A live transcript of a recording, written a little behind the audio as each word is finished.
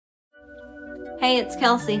Hey, it's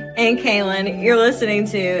Kelsey. And Kaelynn. You're listening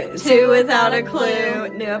to Two Without a Clue.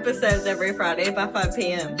 New episodes every Friday by 5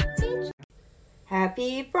 p.m.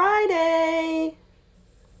 Happy Friday!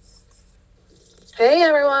 Hey,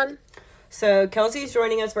 everyone. So, Kelsey's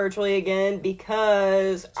joining us virtually again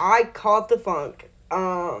because I caught the funk.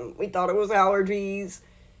 We thought it was allergies.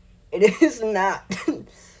 It is not.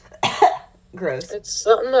 Gross. It's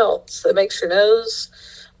something else that makes your nose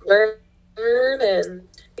burn and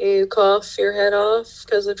you cough your head off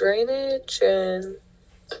because of drainage, and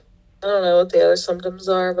I don't know what the other symptoms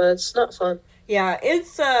are, but it's not fun. Yeah,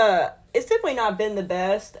 it's definitely not been the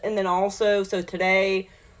best. And then also, so today,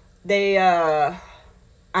 I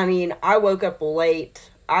woke up late.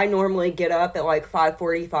 I normally get up at like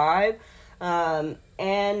 5:45,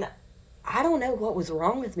 and I don't know what was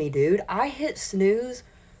wrong with me, dude. I hit snooze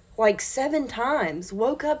like 7 times,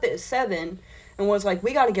 woke up at 7, and was like,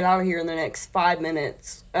 we got to get out of here in the next 5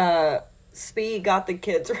 minutes. Speed got the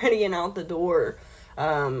kids ready and out the door.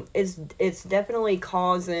 It's definitely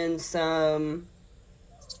causing some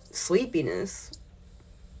sleepiness.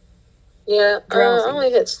 Yeah, I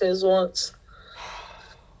only hit snooze once.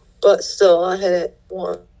 But still, I hit it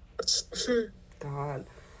once. God.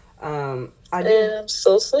 And I'm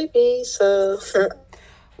still sleepy, so...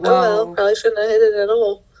 well, probably shouldn't have hit it at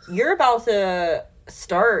all. You're about to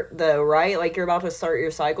start, though, right? Like, you're about to start your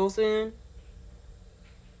cycle soon?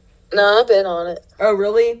 No, I've been on it. Oh,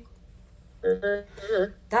 really?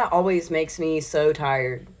 Mm-hmm. That always makes me so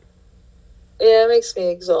tired. Yeah, it makes me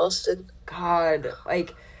exhausted. God,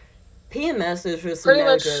 like, PMS is just pretty no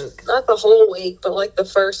much joke. Not the whole week, but like the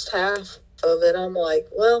first half of it, I'm like,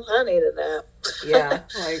 well, I need a nap. Yeah,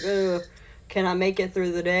 like, ugh, can I make it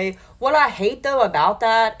through the day? What I hate, though, about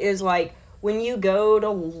that is, like, when you go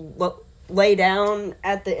to lay down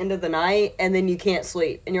at the end of the night and then you can't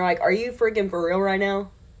sleep. And you're like, are you freaking for real right now?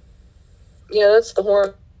 Yeah, that's the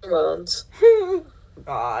hormones.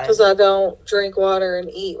 God. Because I don't drink water and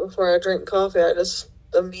eat before I drink coffee. I just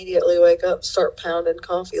immediately wake up, start pounding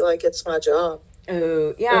coffee like it's my job.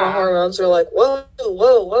 Oh, yeah. And my hormones are like, whoa,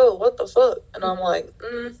 what the fuck? And I'm like,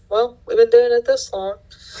 well, we've been doing it this long.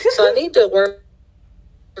 So I need to work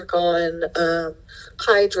on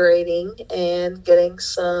hydrating and getting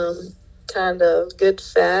some kind of good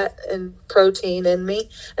fat and protein in me,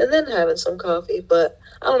 and then having some coffee. But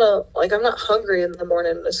I don't know, like, I'm not hungry in the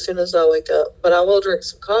morning as soon as I wake up, but I will drink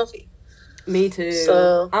some coffee. Me too.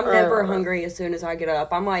 So, I'm never hungry as soon as I get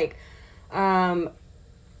up. I'm like,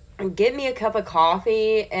 get me a cup of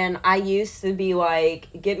coffee, and I used to be like,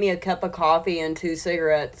 get me a cup of coffee and 2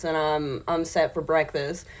 cigarettes, and I'm set for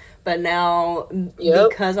breakfast. But now,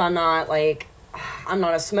 because I'm not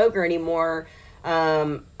a smoker anymore,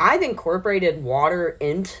 I've incorporated water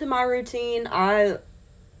into my routine. I'm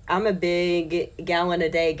a big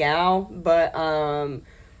gallon-a-day gal, but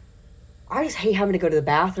I just hate having to go to the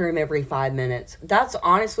bathroom every 5 minutes. That's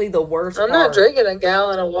honestly the worst part. I'm not drinking a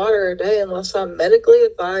gallon of water a day unless I'm medically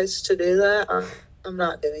advised to do that. I'm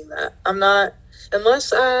not doing that. I'm not,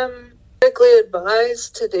 unless I'm medically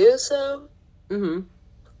advised to do so. Mm-hmm.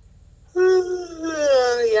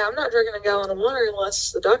 Yeah, I'm not drinking a gallon of water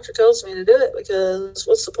unless the doctor tells me to do it, because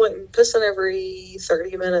what's the point in pissing every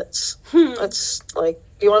 30 minutes? That's like,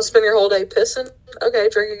 you want to spend your whole day pissing? Okay,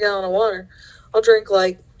 drink a gallon of water. I'll drink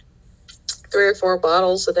like 3 or 4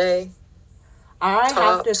 bottles a day. I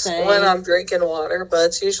have to say, when I'm drinking water, but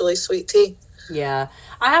it's usually sweet tea. Yeah,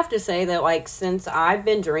 I have to say that, like, since I've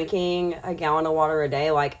been drinking a gallon of water a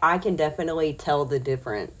day, like, I can definitely tell the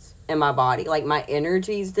difference in my body. Like, my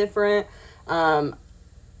energy's different.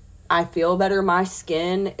 I feel better. My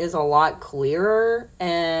skin is a lot clearer,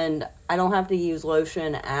 and I don't have to use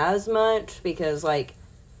lotion as much because, like,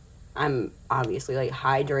 I'm obviously, like,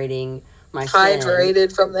 hydrating my skin.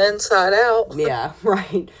 Hydrated from the inside out. Yeah,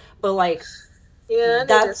 right. But, like, yeah,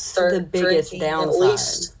 that's the biggest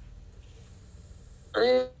downside. I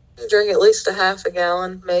need to drink at least a half a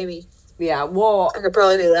gallon, maybe. Yeah, well, I could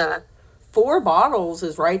probably do that. 4 bottles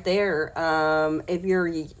is right there. If you're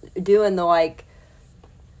doing the, like,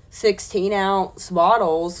 16-ounce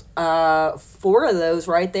bottles, 4 of those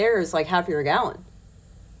right there is, like, half your gallon.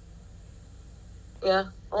 Yeah,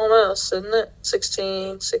 almost, isn't it?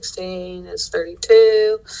 16 is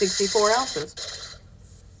 32. 64 ounces.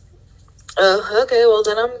 Oh, okay, well,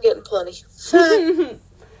 then I'm getting plenty.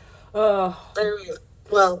 Well,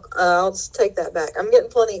 I'll just take that back. I'm getting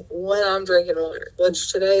plenty when I'm drinking water,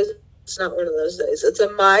 which today it's not one of those days. It's a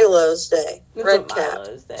Milo's day. Red cap.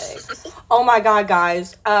 Milo's day. Oh my God,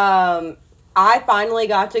 guys. I finally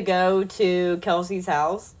got to go to Kelsey's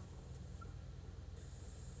house.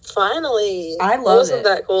 Finally. I love it. It wasn't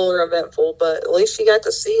that cool or eventful, but at least you got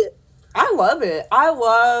to see it. I love it. I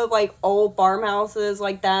love like old farmhouses.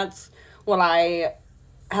 Like that's what I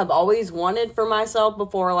have always wanted for myself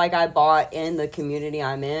before like I bought in the community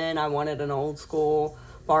I'm in. I wanted an old school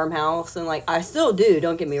farmhouse and like I still do,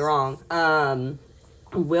 don't get me wrong.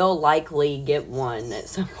 Will likely get one at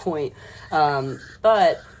some point.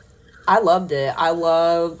 But I loved it. I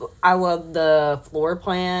love the floor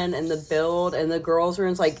plan and the build and the girls'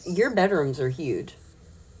 rooms. Like your bedrooms are huge.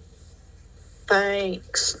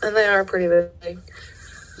 Thanks. And they are pretty big.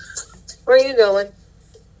 Where are you going?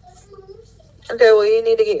 Okay, well, you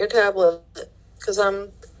need to get your tablet because I'm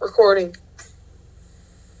recording.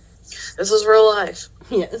 This is real life.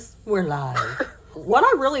 Yes, we're live. What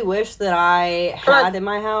I really wish that I had in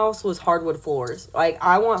my house was hardwood floors. Like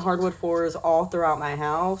I want hardwood floors all throughout my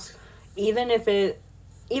house. Even if it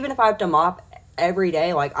even if I have to mop every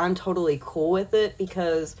day, like I'm totally cool with it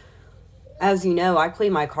because as you know, I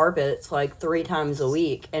clean my carpets like 3 times a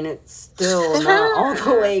week and it's still not all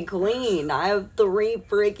the way clean. I have 3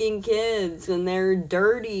 freaking kids and they're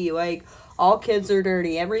dirty. Like all kids are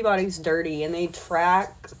dirty. Everybody's dirty and they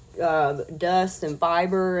track dust and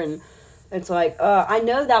fiber and it's like I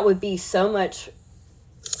know that would be so much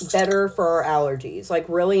better for our allergies. Like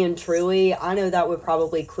really and truly, I know that would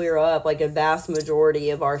probably clear up like a vast majority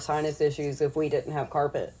of our sinus issues if we didn't have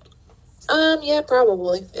carpet. Yeah,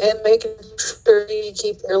 probably. And making sure you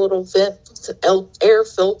keep your little air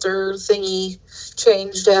filter thingy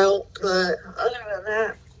changed out. But other than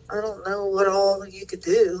that, I don't know what all you could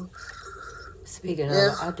do. Speaking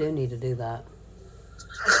Yeah. of, I do need to do that.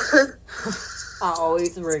 I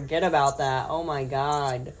always forget about that. Oh my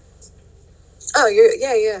god. Oh,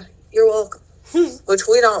 yeah. You're welcome. Which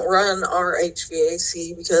we don't run our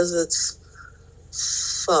HVAC because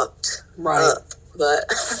it's fucked Right. up. But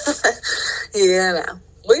yeah, no.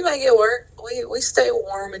 We make it work. We stay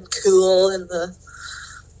warm and cool in the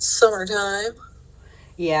summertime.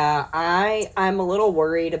 Yeah, I'm a little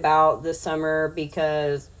worried about this summer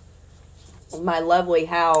because my lovely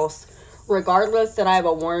house, regardless that I have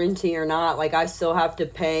a warranty or not, like I still have to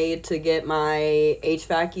pay to get my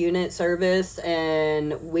HVAC unit service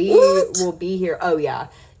and we What? will be here. Oh yeah.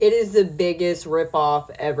 It is the biggest ripoff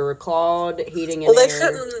ever. Claude Heating and Well, they Air.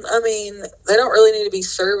 shouldn't. I mean, they don't really need to be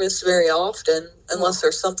serviced very often unless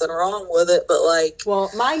there's something wrong with it. But like, Well,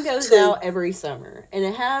 mine goes to out every summer, and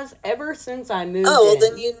it has ever since I moved oh, well, in.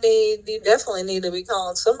 then you definitely need to be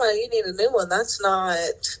calling somebody. You need a new one. That's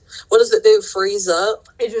not. What does it do? Freeze up?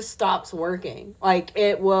 It just stops working. Like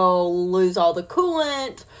it will lose all the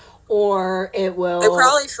coolant, or it will. It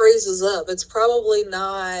probably freezes up. It's probably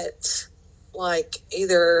not like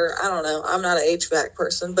either, I don't know, I'm not an HVAC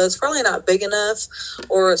person, but it's probably not big enough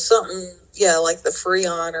or something, yeah, like the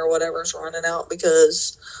Freon or whatever's running out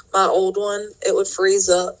because my old one, it would freeze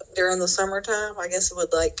up during the summertime. I guess it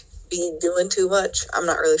would like be doing too much. I'm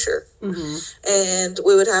not really sure. Mm-hmm. And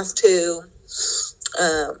we would have to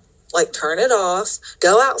like turn it off,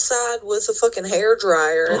 go outside with a fucking hair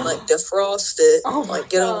dryer and like defrost it, Oh like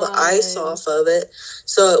get all the God. ice off of it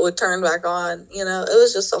so it would turn back on. You know, it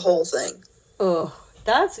was just a whole thing. Ugh,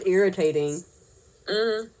 that's irritating.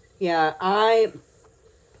 Mm-hmm. Yeah,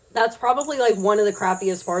 that's probably like one of the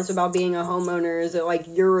crappiest parts about being a homeowner is that like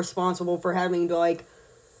you're responsible for having to like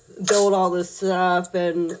build all this stuff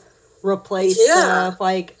and replace stuff.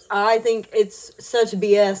 Like I think it's such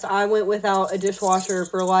BS. I went without a dishwasher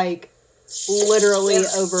for like literally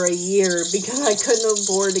over a year because I couldn't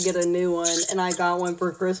afford to get a new one and I got one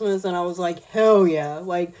for Christmas and I was like, hell yeah.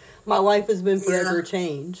 Like my life has been forever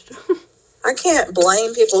changed. I can't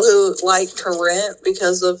blame people who like to rent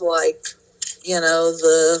because of like, you know,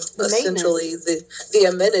 the essentially the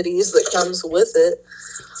amenities that comes with it.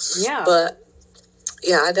 Yeah. But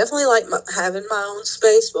yeah, I definitely like having my own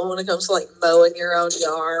space, but when it comes to like mowing your own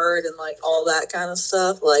yard and like all that kind of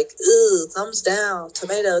stuff, like, ooh, thumbs down,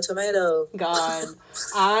 tomato. God,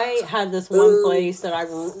 I had this one place that I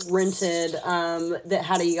rented that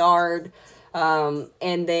had a yard,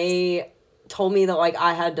 and they told me that like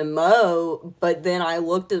I had to mow, but then I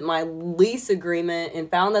looked at my lease agreement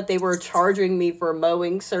and found that they were charging me for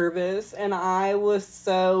mowing service, and I was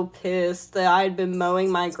so pissed that I had been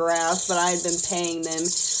mowing my grass, but I had been paying them.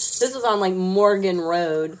 This was on like Morgan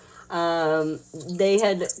Road. They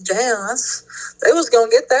had they was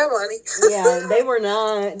gonna get that money. Yeah, they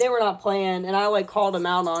were not playing, and I like called them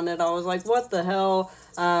out on it. I was like, what the hell?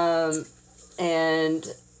 And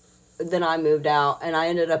then I moved out and I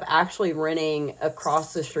ended up actually renting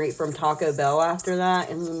across the street from Taco Bell after that.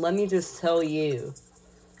 And let me just tell you,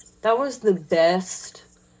 that was the best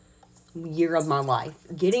year of my life.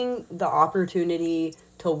 Getting the opportunity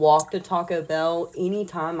to walk to Taco Bell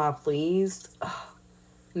anytime I pleased.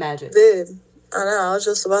 Magic. Dude, I know, I was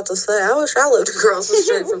just about to say, I wish I lived across the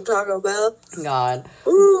street from Taco Bell. God.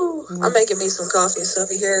 Ooh, I'm making me some coffee, so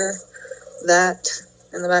if you hear that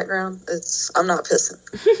in the background, I'm not pissing.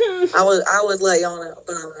 I would let y'all know,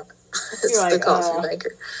 but I'm not. It's You're like, the coffee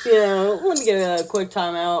maker. Let me get a quick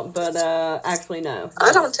timeout, but actually, no.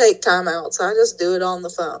 I don't take timeouts. I just do it on the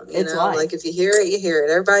phone. You know, life. Like if you hear it, you hear it.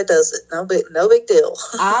 Everybody does it. No big deal.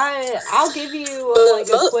 I'll give you like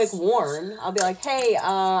a quick warn. I'll be like, hey,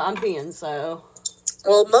 I'm peeing, so.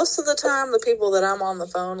 Well, most of the time, the people that I'm on the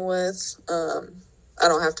phone with, I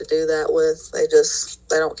don't have to do that with. They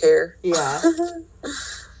don't care. Yeah.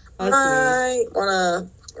 I want to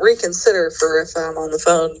reconsider for if I'm on the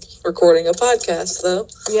phone recording a podcast, though.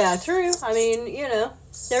 Yeah, true. I mean,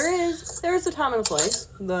 there is a time and a place,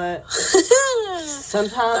 but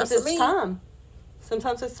sometimes it's time.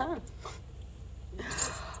 Sometimes it's time.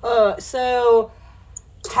 So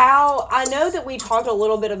I know that we talked a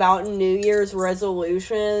little bit about New Year's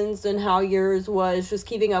resolutions and how yours was just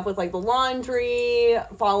keeping up with like the laundry,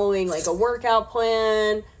 following like a workout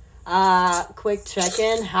plan. Quick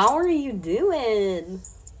check-in. How are you doing?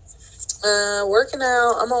 Working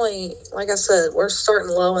out, I'm only, like I said, we're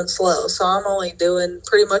starting low and slow, so I'm only doing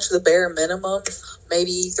pretty much the bare minimum,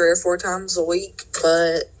 maybe 3 or 4 times a week,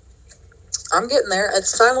 but I'm getting there.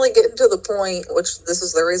 It's finally getting to the point, which this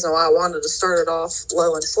is the reason why I wanted to start it off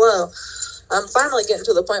low and slow. I'm finally getting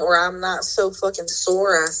to the point where I'm not so fucking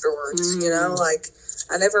sore afterwards, you know, like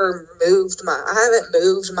I haven't moved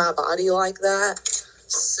my body like that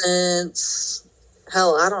since,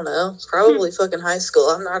 hell, I don't know, probably fucking high school.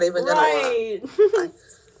 I'm not even gonna lie.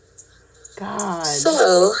 God.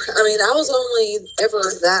 So, I mean, I was only ever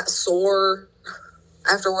that sore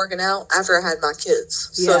after working out after I had my kids.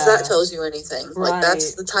 So if that tells you anything, like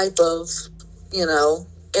that's the type of,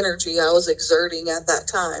 energy I was exerting at that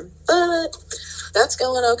time. But that's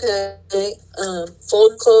going okay.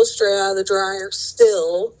 Folding clothes straight out of the dryer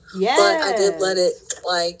still. Yeah. But I did let it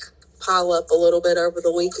pile up a little bit over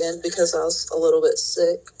the weekend because I was a little bit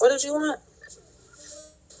sick. What did you want?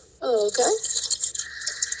 Oh, okay.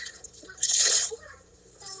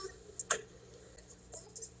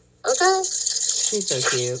 Okay. She's so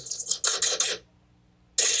cute.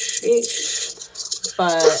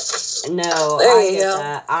 But no, I get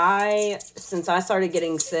that. Since I started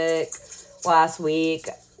getting sick last week,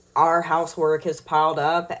 our housework has piled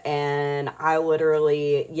up, and I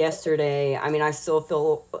literally yesterday, I mean, I still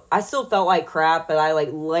felt like crap, but I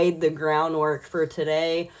laid the groundwork for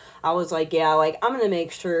today. I was like, yeah, I'm gonna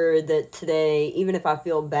make sure that today, even if I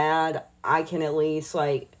feel bad, I can at least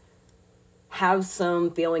have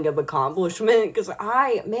some feeling of accomplishment, because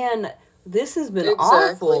this has been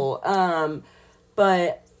awful.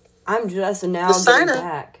 But I'm just now getting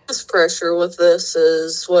back. The sinus pressure with this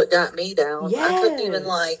is what got me down. Yes. I couldn't even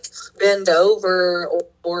bend over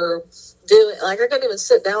or do it. I couldn't even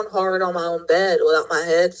sit down hard on my own bed without my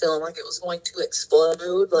head feeling like it was going to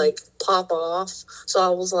explode, pop off. So I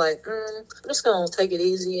was like, I'm just going to take it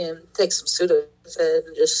easy and take some Sudafed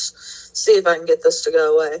and just see if I can get this to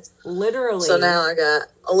go away. Literally. So now I got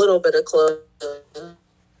a little bit of clothes.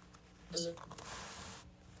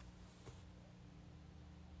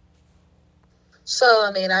 So,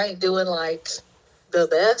 I mean, I ain't doing the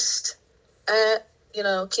best at,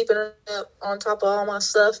 keeping up on top of all my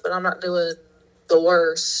stuff, but I'm not doing the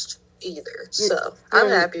worst either. So I'm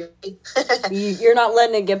happy. You're not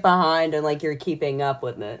letting it get behind and you're keeping up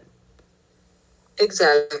with it.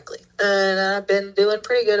 Exactly. And I've been doing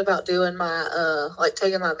pretty good about doing my,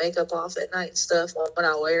 taking my makeup off at night and stuff when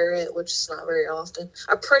I wear it, which is not very often.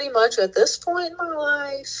 I pretty much, at this point in my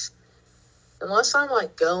life, unless I'm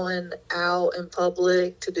going out in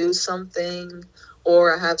public to do something,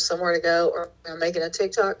 or I have somewhere to go, or I'm making a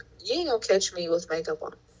TikTok, you ain't gonna catch me with makeup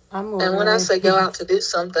on. And when I say go out to do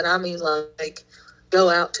something, I mean go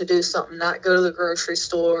out to do something, not go to the grocery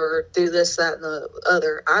store or do this, that, and the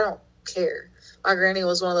other. I don't care. My granny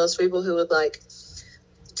was one of those people who would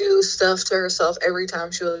do stuff to herself every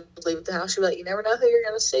time she would leave the house. She'd be like, you never know who you're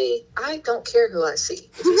gonna see. I don't care who I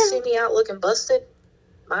see. If you see me out looking busted,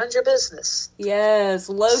 mind your business. Yes,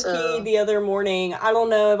 low-key the other morning. I don't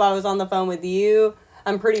know if I was on the phone with you.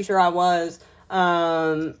 I'm pretty sure I was.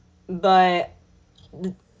 But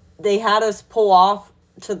they had us pull off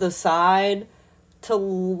to the side to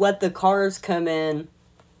let the cars come in.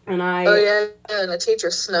 And and the teacher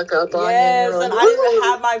snuck up on you. Yes, and I didn't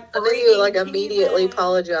have my freaking. And then you immediately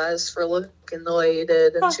apologized for looking the way you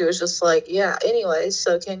did, and she was just like, "Yeah, anyway,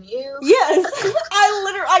 so can you?" Yes, I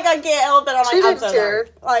literally I can't help it. I'm I'm so care.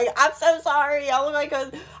 Sorry. I'm so sorry. I look like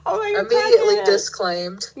immediately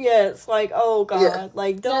disclaimed. Yes, oh god,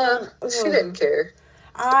 don't. She didn't care.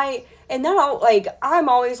 And then I'm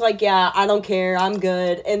always like, yeah, I don't care, I'm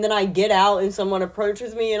good. And then I get out and someone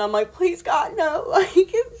approaches me and I'm like, please God, no,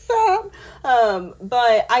 like, stop.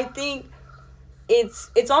 But I think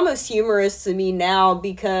it's almost humorous to me now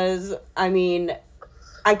because, I mean,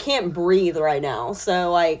 I can't breathe right now.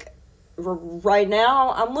 So, like, right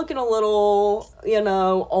now, I'm looking a little,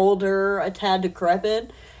 older, a tad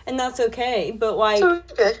decrepit, and that's okay. But, like,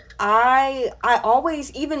 Okay. I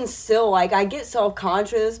always, even still, like, I get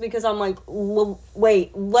self-conscious because I'm like,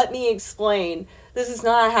 wait, let me explain. This is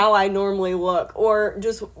not how I normally look, or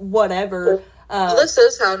just whatever. This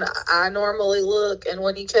is how I normally look, and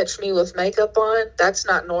when you catch me with makeup on, that's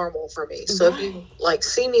not normal for me. So if you like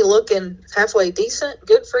see me looking halfway decent,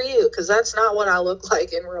 good for you, because that's not what I look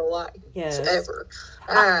like in real life. Yes. Ever.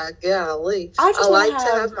 Golly. I like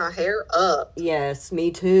to have my hair up. Yes,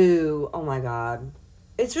 me too. Oh my God.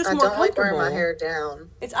 It's just more comfortable. I don't like wearing my hair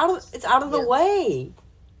down. It's out of the way.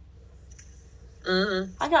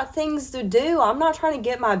 Mm-hmm. I got things to do. I'm not trying to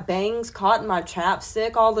get my bangs caught in my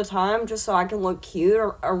chapstick all the time just so I can look cute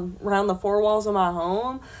around the four walls of my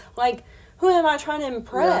home. Like, who am I trying to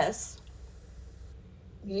impress?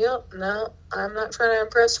 Yep, no, I'm not trying to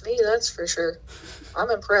impress me, that's for sure.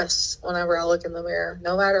 I'm impressed whenever I look in the mirror,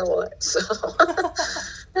 no matter what. So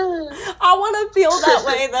I want to feel that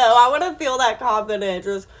way, though. I want to feel that confident.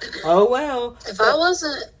 Just, oh, well. If I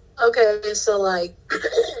wasn't, okay, so, like,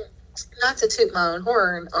 not to toot my own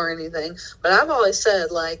horn or anything, but I've always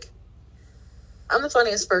said, like, I'm the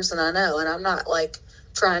funniest person I know, and I'm not, like,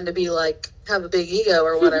 trying to be, like, have a big ego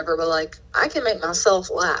or whatever, but, like, I can make myself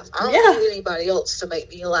laugh. I don't need anybody else to make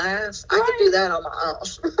me laugh. I can do that on my own.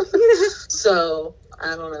 So,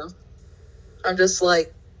 I don't know. I'm just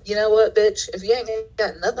like, you know what, bitch? If you ain't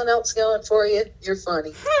got nothing else going for you, you're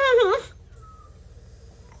funny.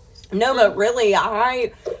 No, but really,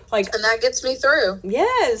 I, like... And that gets me through.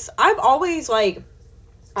 Yes. I've always, like...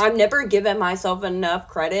 I've never given myself enough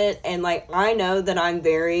credit, and, like, I know that I'm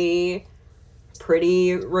very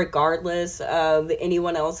pretty regardless of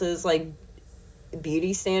anyone else's, like,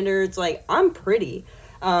 beauty standards. Like, I'm pretty.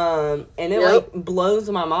 And it, like, blows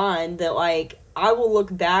my mind that, like, I will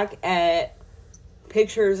look back at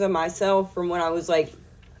pictures of myself from when I was, like,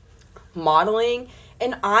 modeling,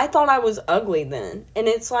 and I thought I was ugly then. And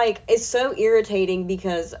it's like, it's so irritating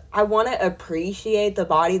because I want to appreciate the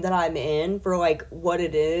body that I'm in for, like, what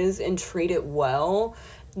it is and treat it well.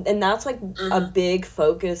 And that's, like, a big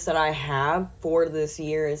focus that I have for this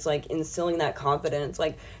year is, like, instilling that confidence.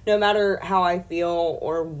 Like, no matter how I feel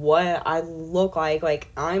or what I look like,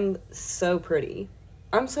 I'm so pretty.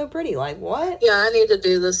 I'm so pretty. Like, what? Yeah, I need to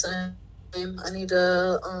do the same. I need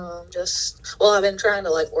to I've been trying to,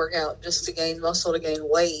 like, work out just to gain muscle, to gain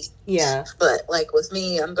weight. Yeah. But, like, with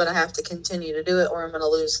me, I'm going to have to continue to do it or I'm going to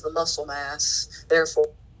lose the muscle mass, therefore,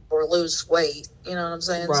 or lose weight. You know what I'm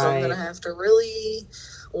saying? Right. So I'm going to have to really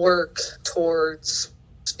work towards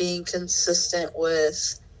being consistent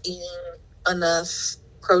with eating enough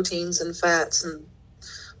proteins and fats and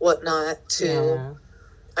whatnot to...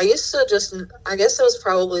 I used to I guess it was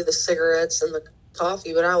probably the cigarettes and the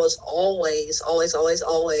coffee, but I was always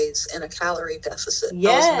in a calorie deficit.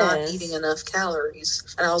 Yes. I was not eating enough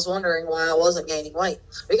calories, and I was wondering why I wasn't gaining weight.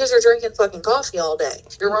 Because you're drinking fucking coffee all day.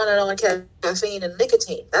 You're running on caffeine and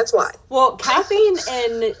nicotine. That's why. Well, caffeine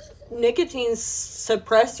and nicotine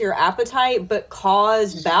suppress your appetite, but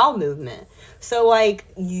cause bowel movement. So, like,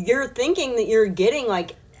 you're thinking that you're getting,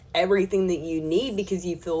 like, everything that you need because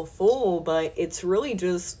you feel full, but it's really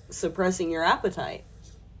just suppressing your appetite.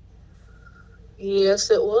 Yes,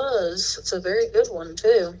 it was. It's a very good one,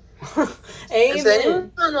 too. Amen. If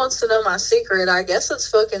anyone wants to know my secret, I guess it's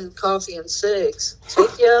fucking coffee and cigs.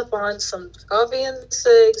 Take you up on some coffee and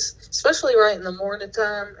cigs, especially right in the morning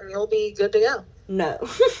time, and you'll be good to go. No.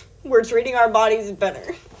 We're treating our bodies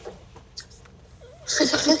better. I'm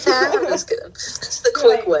just kidding. It's the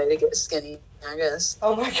quick way to get skinny, I guess.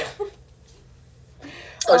 Oh my God.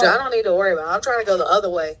 Which I don't need to worry about. I'm trying to go the other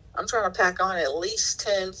way. I'm trying to pack on at least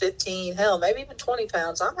 10, 15, hell, maybe even 20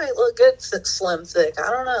 pounds. I might look good slim thick.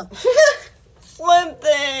 I don't know. Slim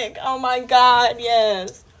thick. Oh my God,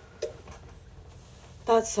 yes.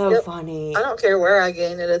 That's so funny. I don't care where I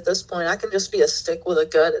gain it at this point. I can just be a stick with a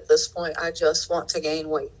gut at this point. I just want to gain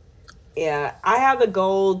weight. Yeah, I have a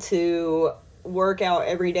goal to work out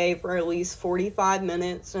every day for at least 45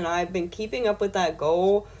 minutes, and I've been keeping up with that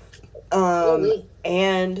goal.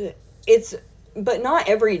 And it's, but not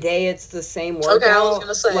every day it's the same workout. Okay, I was going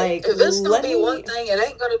to say, like, if it's going to be one thing, it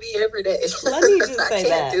ain't going to be every day. Let me just say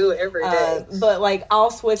that. I can't do it every day. But, like,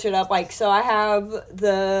 I'll switch it up. Like, so I have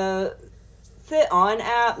the Fit On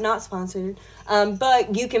app, not sponsored,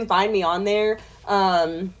 but you can find me on there.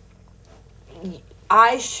 Um,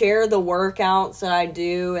 I share the workouts that I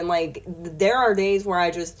do, and like there are days where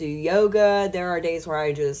I just do yoga, there are days where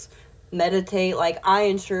I just meditate. Like I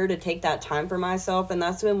ensure to take that time for myself, and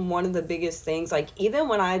that's been one of the biggest things. Like even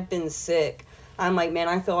when I've been sick, I'm like, man,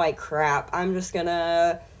 I feel like crap. I'm just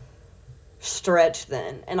gonna stretch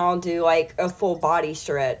then, and I'll do like a full body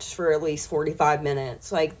stretch for at least 45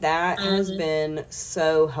 minutes. Like that has been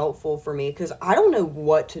so helpful for me because I don't know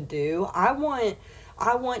what to do. I want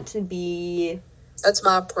to be, That's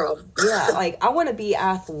my problem. yeah, like I want to be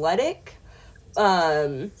athletic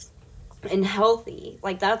and healthy.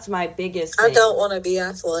 Like that's my biggest thing. I don't want to be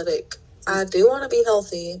athletic. I do want to be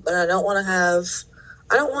healthy, but I don't want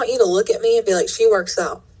you to look at me and be like, she works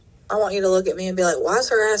out. I want you to look at me and be like, why is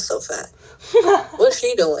her ass so fat? What's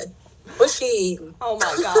she doing? What's she eating? Oh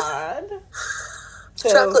my god.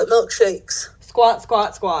 Chocolate milkshakes. Squat,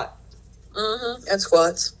 squat, squat. And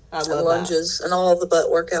squats. I love and lunges and all the butt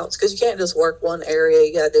workouts because you can't just work one area,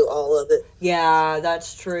 you gotta do all of it. Yeah,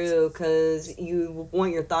 that's true because you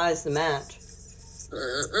want your thighs to match.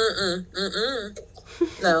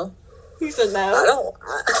 No. You said no?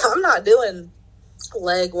 I'm not doing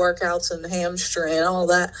leg workouts and hamstring and all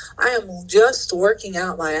that. I am just working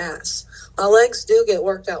out my ass. My legs do get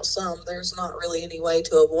worked out some. There's not really any way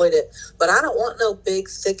to avoid it. But I don't want no big,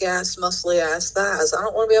 thick ass, muscly ass thighs. I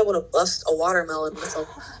don't want to be able to bust a watermelon with them.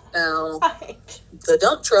 Now, the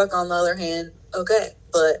dump truck, on the other hand, okay.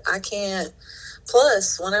 But I can't.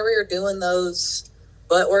 Plus, whenever you're doing those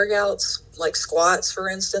butt workouts, like squats, for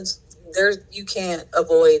instance, you can't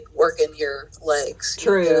avoid working your legs.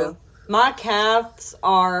 True. You know? My calves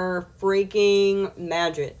are freaking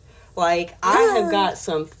magic. Like, I have got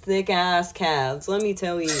some thick-ass calves, let me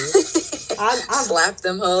tell you. I slap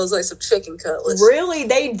them hoes like some chicken cutlets. Really,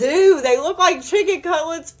 they do. They look like chicken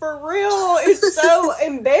cutlets for real. It's so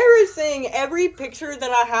embarrassing. Every picture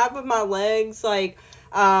that I have of my legs, like,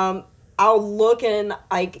 I'll look and,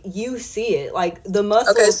 like, you see it. Like, the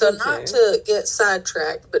muscle. Okay, so not to get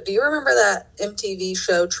sidetracked, but do you remember that MTV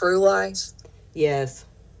show True Life? Yes.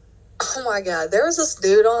 Oh my god, there was this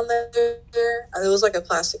dude on there. It was like a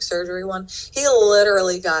plastic surgery one. He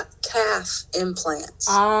literally got calf implants.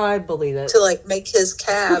 I believe it. To like make his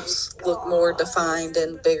calves look more defined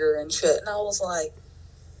and bigger and shit. And I was like,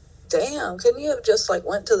 damn, couldn't you have just like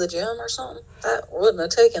went to the gym or something? That wouldn't have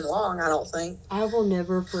taken long, I don't think. I will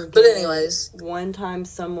never forget. But anyways. One time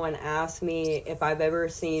someone asked me if I've ever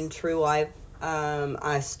seen True Life,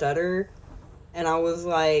 I Stutter. And I was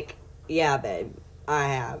like, yeah, babe. I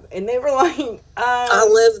have. And they were like, I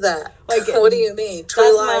live that. Like, what do you mean?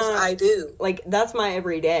 True life, I do. Like, that's my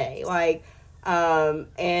everyday. Like, and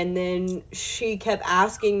then she kept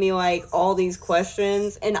asking me, like, all these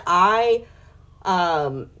questions. And I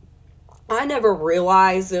never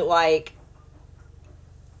realized that, like,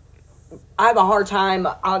 I have a hard time,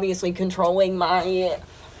 obviously, controlling my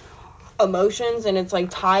emotions, and it's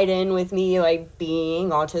like tied in with me like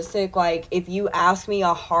being autistic. Like if you ask me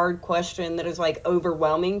a hard question that is like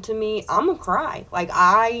overwhelming to me, I'm gonna cry. Like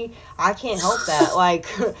I can't help that. Like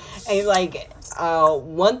and like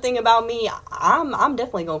one thing about me, I'm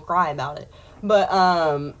definitely gonna cry about it.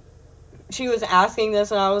 But she was asking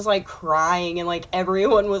this and I was like crying, and like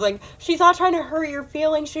everyone was like, she's not trying to hurt your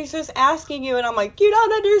feelings, she's just asking you. And I'm like, you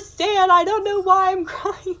don't understand, I don't know why I'm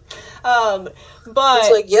crying. But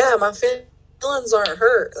it's like, yeah, my feelings aren't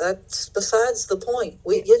hurt, that's besides the point,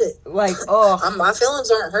 we get it. Like, my feelings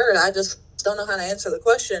aren't hurt, I just don't know how to answer the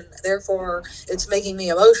question, therefore it's making me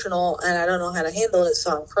emotional and I don't know how to handle it,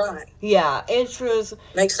 so I'm crying. Yeah, it was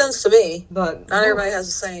makes sense to me, but not everybody has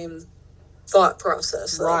the same thought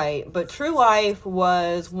process though. Right. But True Life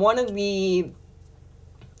was one of the,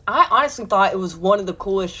 I honestly thought it was one of the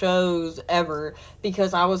coolest shows ever,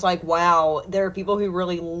 because I was like, wow, there are people who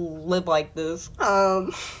really live like this.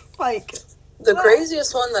 Like the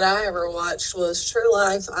craziest one that I ever watched was True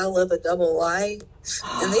Life, I Live a Double Life.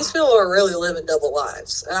 And these people are really living double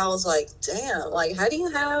lives. And I was like, damn, like, how do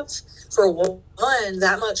you have, for one,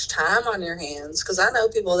 that much time on your hands? Because I know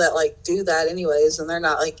people that, like, do that anyways, and they're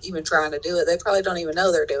not, like, even trying to do it. They probably don't even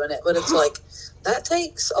know they're doing it. But it's like, that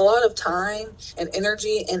takes a lot of time and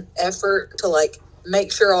energy and effort to, like,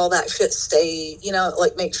 make sure all that shit stays, you know,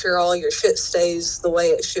 like, make sure all your shit stays the way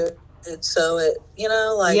it should. So it, you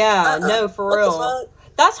know, like, yeah, no, for real.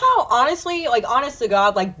 That's how, honestly, like, honest to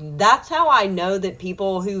God, like, that's how I know that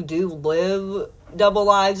people who do live double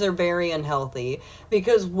lives are very unhealthy.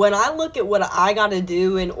 Because when I look at what I gotta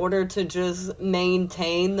do in order to just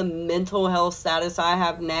maintain the mental health status I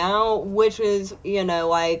have now, which is, you know,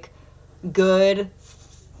 like, good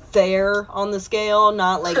fair on the scale,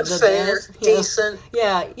 not like the fair, best. decent.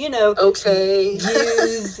 Yeah, you know. Okay.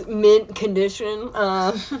 Used mint condition.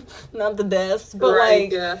 Not the best. But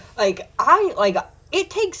right, yeah. It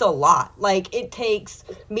takes a lot. Like, it takes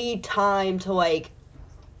me time to, like,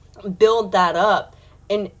 build that up.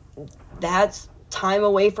 And that's time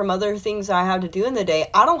away from other things I have to do in the day.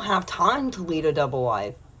 I don't have time to lead a double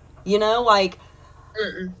life. You know, like,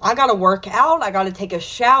 I gotta work out, I gotta take a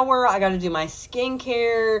shower, I gotta do my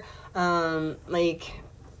skincare, like,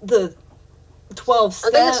 the 12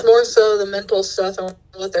 steps. I think it's more so the mental stuff and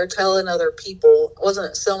what they're telling other people. It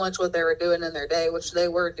wasn't so much what they were doing in their day, which they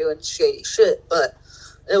were doing shady shit, but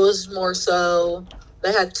it was more so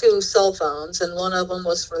they had 2 cell phones, and one of them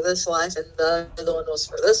was for this life, and the other one was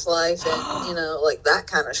for this life, and, you know, like that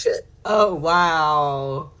kind of shit. Oh,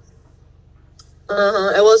 wow.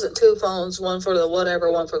 It wasn't 2 phones, one for the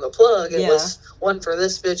whatever, one for the plug. It was one for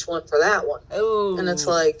this bitch, one for that one. Ooh. And it's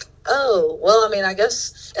like, oh, well, I mean, I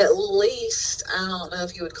guess at least, I don't know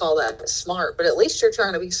if you would call that smart, but at least you're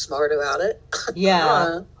trying to be smart about it.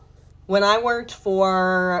 Yeah. When I worked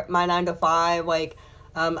for my 9 to 5, like,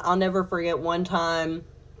 I'll never forget one time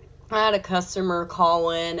I had a customer call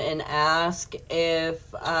in and ask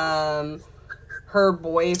if her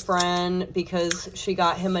boyfriend, because she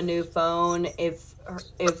got him a new phone, if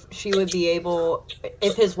she would be able,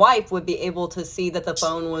 if his wife would be able to see that the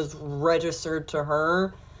phone was registered to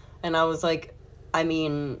her. And I was like, I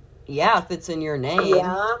mean, yeah, if it's in your name.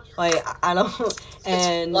 Yeah. Like, I don't,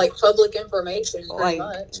 and it's like public information, like,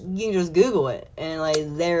 much. You can just Google it, and,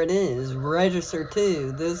 like, there it is, registered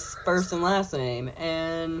to this first and last name.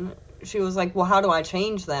 And she was like, well, how do I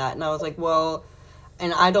change that? And I was like, well,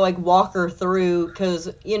 and I had to, like, walk her through, because,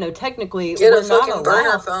 you know, technically, get we're a fucking not burner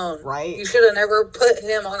allowed, phone. right? You should have never put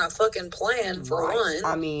him on a fucking plan, for one.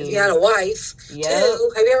 I mean, if you had a wife. Yep.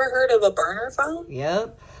 2, have you ever heard of a burner phone?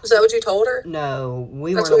 Yep. Is that what you told her? No,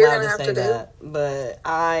 we That's weren't what allowed you're to gonna say have to do? that. But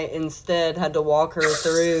I instead had to walk her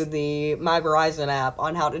through the My Verizon app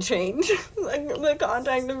on how to change like, the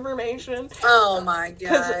contact information. Oh my god.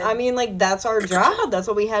 Because, I mean, like, that's our job. That's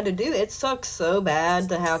what we had to do. It sucks so bad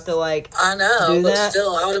to have to, like, I know, do but that.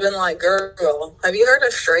 still, I would have been like, girl, have you heard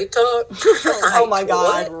of Straight Talk? Oh my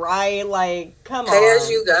god, what? right? Like, come on. Pay as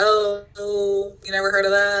you go. You never heard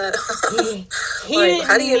of that? he like,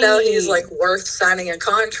 how do you know he's, need- like, worth signing a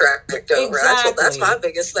contract over? Exactly. That's my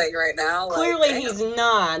biggest thing right now. Like, clearly damn. he's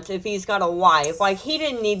not if he's got a wife. Like, he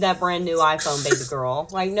didn't need that brand new iPhone, baby girl.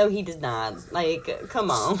 Like, no, he did not. Like, come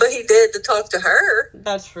on. But he did to talk to her.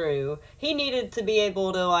 That's true. He needed to be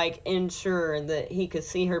able to, like, ensure that he could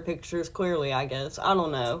see her pictures clearly, I guess. I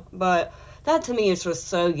don't know. But that to me is just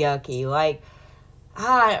so yucky. Like,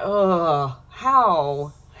 how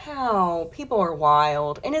people are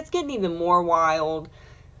wild. And it's getting even more wild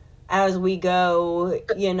as we go,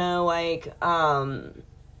 you know, like, Yeah,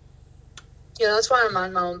 that's why I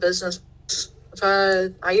mind my own business.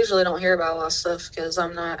 I usually don't hear about a lot of stuff because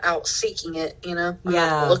I'm not out seeking it, you know? I'm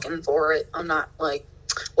not looking for it. I'm not like,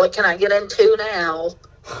 what can I get into now?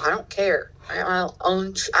 I don't care. I'm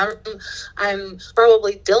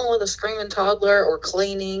probably dealing with a screaming toddler or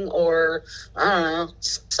cleaning or, I don't know,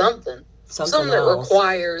 something that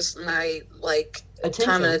requires my, like, attention.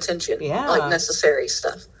 Time and attention. Yeah. Like, necessary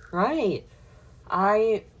stuff. Right.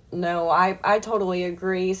 I totally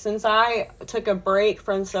agree. Since I took a break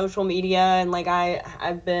from social media and, like,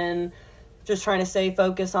 I've been just trying to stay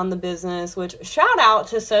focused on the business, which, shout out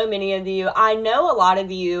to so many of you. I know a lot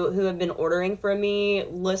of you who have been ordering from me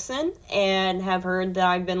listen and have heard that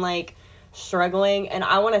I've been, like, struggling, and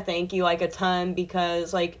I want to thank you, like, a ton,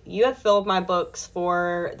 because, like, you have filled my books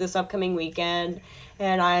for this upcoming weekend,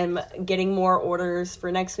 and I'm getting more orders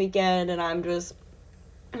for next weekend, and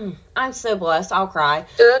I'm so blessed. I'll cry.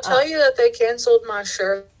 Did I tell you that they canceled my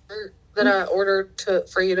shirt that I ordered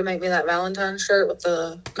for you to make me that Valentine's shirt with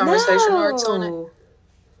the conversation marks on it?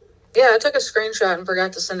 Yeah, I took a screenshot and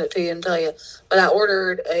forgot to send it to you and tell you. But I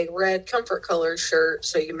ordered a red comfort color shirt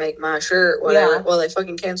so you can make my shirt, whatever. Yeah. Well, they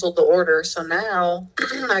fucking canceled the order. So now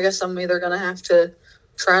I guess I'm either going to have to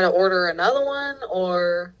try to order another one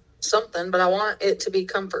or something. But I want it to be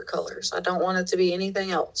comfort colors. I don't want it to be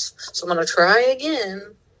anything else. So I'm going to try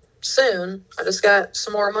again soon. I just got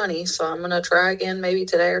some more money. So I'm going to try again maybe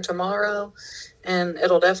today or tomorrow. And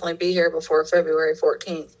it'll definitely be here before February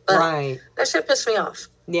 14th. But right. That shit pissed me off.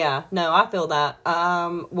 Yeah, no, I feel that.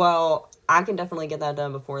 Well, I can definitely get that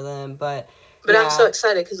done before then, but yeah. I'm so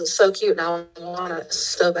excited because it's so cute and I want it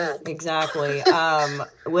so bad. Exactly. Which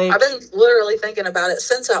I've been literally thinking about it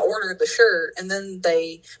since I ordered the shirt, and then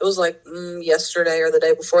it was like yesterday or the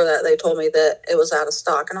day before that, they told me that it was out of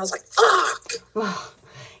stock, and I was like, fuck!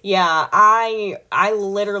 Yeah, I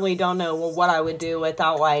literally don't know what I would do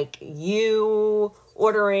without like you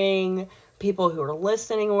ordering, people who are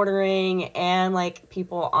listening ordering, and like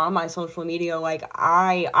people on my social media. Like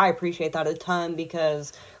I appreciate that a ton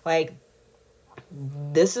because like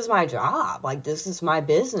this is my job. Like this is my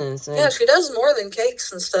business Yeah, and she does more than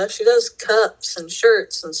cakes and stuff. She does cups and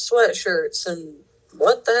shirts and sweatshirts and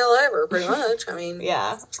what the hell ever, pretty much. I mean,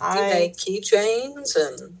 yeah, you make keychains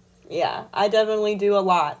and I definitely do a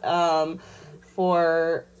lot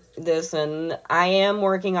for this, and I am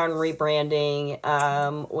working on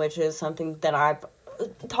rebranding, which is something that I've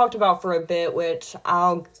talked about for a bit, which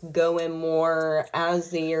I'll go in more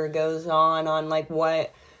as the year goes on like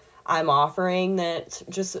what I'm offering that's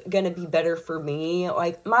just gonna be better for me.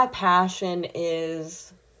 Like my passion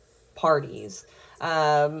is parties.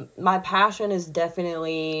 My passion is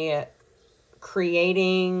definitely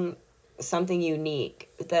creating something unique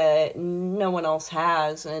that no one else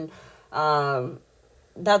has, and um,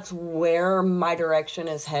 that's where my direction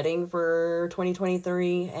is heading for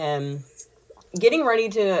 2023, and getting ready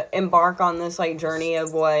to embark on this like journey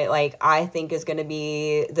of what like I think is going to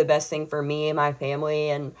be the best thing for me and my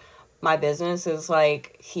family and my business is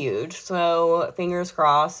like huge. So fingers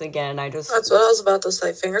crossed. Again, I just that's what I was about to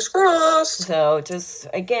say. Fingers crossed. so just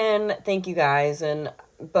again, thank you guys. And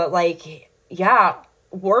but like yeah,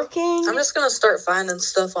 working. I'm just gonna start finding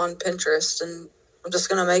stuff on Pinterest, and I'm just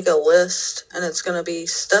gonna make a list, and it's gonna be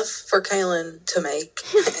stuff for Kaelynn to make,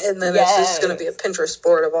 and then it's just gonna be a Pinterest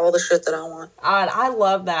board of all the shit that I want. I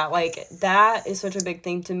love that. Like that is such a big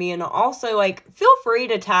thing to me, and also like feel free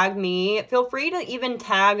to tag me. Feel free to even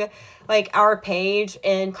tag like our page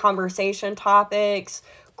in conversation topics,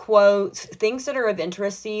 quotes, things that are of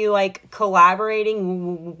interest to you. Like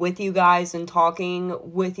collaborating with you guys and talking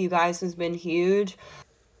with you guys has been huge.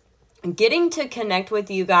 Getting to connect with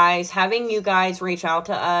you guys, having you guys reach out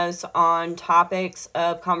to us on topics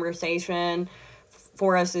of conversation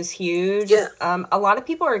for us is huge. Yeah. A lot of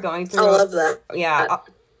people are going through. I love that. Yeah.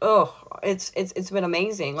 It's been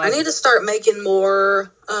amazing. Like, I need to start making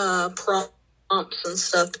more prompts and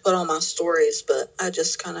stuff to put on my stories, but I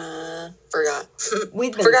just kind of forgot.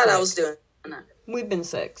 Forgot I was doing that. We've been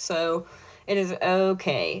sick, so it is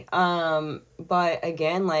okay. But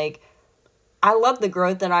again, like I love the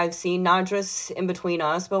growth that I've seen, not just in between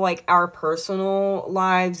us, but like our personal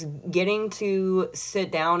lives, getting to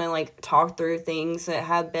sit down and like talk through things that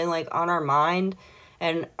have been like on our mind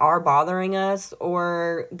and are bothering us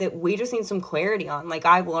or that we just need some clarity on. Like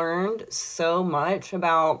I've learned so much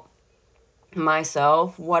about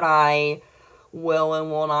myself, what I will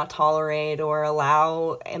and will not tolerate or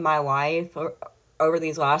allow in my life over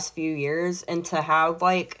these last few years, and to have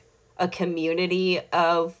like a community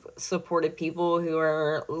of supportive people who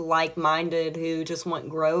are like-minded, who just want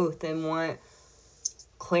growth and want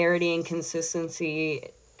clarity and consistency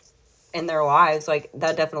in their lives, like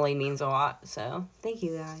that definitely means a lot. So thank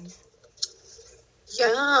you guys.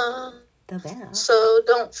 Yeah. The best. So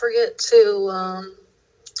don't forget to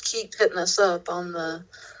keep hitting us up on the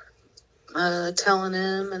telling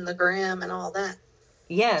him and the gram and all that.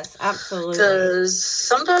 Yes, absolutely. Because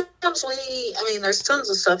sometimes there's tons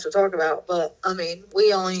of stuff to talk about, but I mean,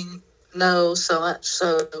 we only know so much,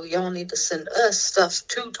 so y'all need to send us stuff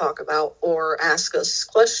to talk about or ask us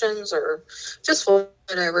questions or just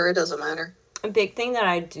whatever. It doesn't matter. A big thing that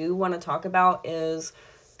I do want to talk about is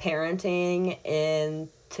parenting in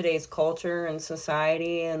today's culture and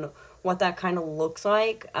society and what that kind of looks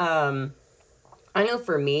like. I know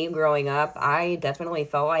for me growing up, I definitely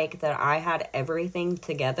felt like that I had everything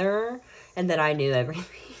together and that I knew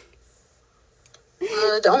everything.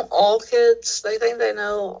 Don't all kids, they think they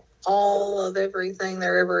know all of everything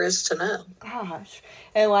there ever is to know? Gosh.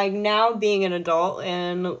 And like now being an adult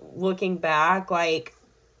and looking back, like.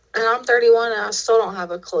 And I'm 31 and I still don't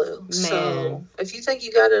have a clue. Man. So if you think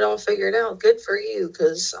you got it all figured out, good for you,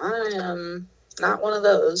 because I am not one of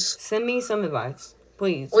those. Send me some advice,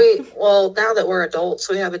 please. Well, now that we're adults,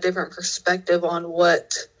 we have a different perspective on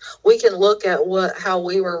what we can look at, how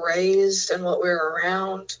we were raised and what we were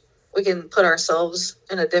around. We can put ourselves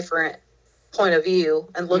in a different point of view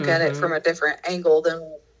and look at it from a different angle than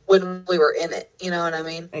when we were in it. You know what I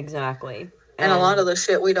mean? Exactly. And a lot of the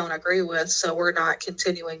shit we don't agree with, so we're not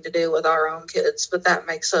continuing to do with our own kids. But that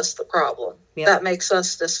makes us the problem. Yep. That makes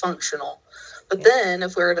us dysfunctional. But then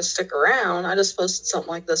if we were to stick around, I just posted something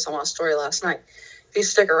like this on my story last night. If you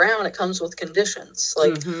stick around, it comes with conditions.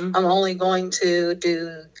 Like, I'm only going to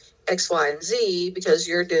do X, Y, and Z because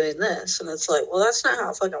you're doing this. And it's like, well, that's not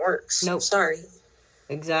how it fucking works. Nope. Sorry.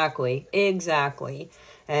 Exactly.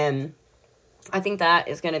 And I think that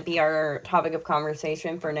is going to be our topic of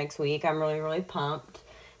conversation for next week. I'm really, really pumped.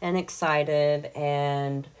 and excited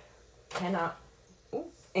and cannot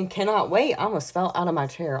cannot wait. I almost fell out of my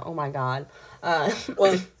chair. Oh my God.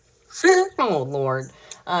 Well, Oh Lord.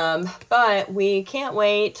 But we can't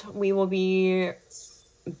wait. We will be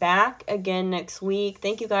back again next week.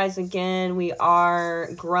 Thank you guys again. We are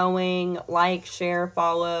growing. Like, share,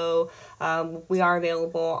 follow. We are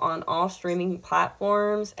available on all streaming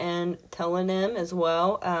platforms and Telenym as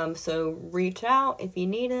well. So reach out if you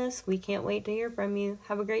need us. We can't wait to hear from you.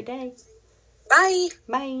 Have a great day. bye.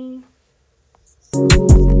 Bye.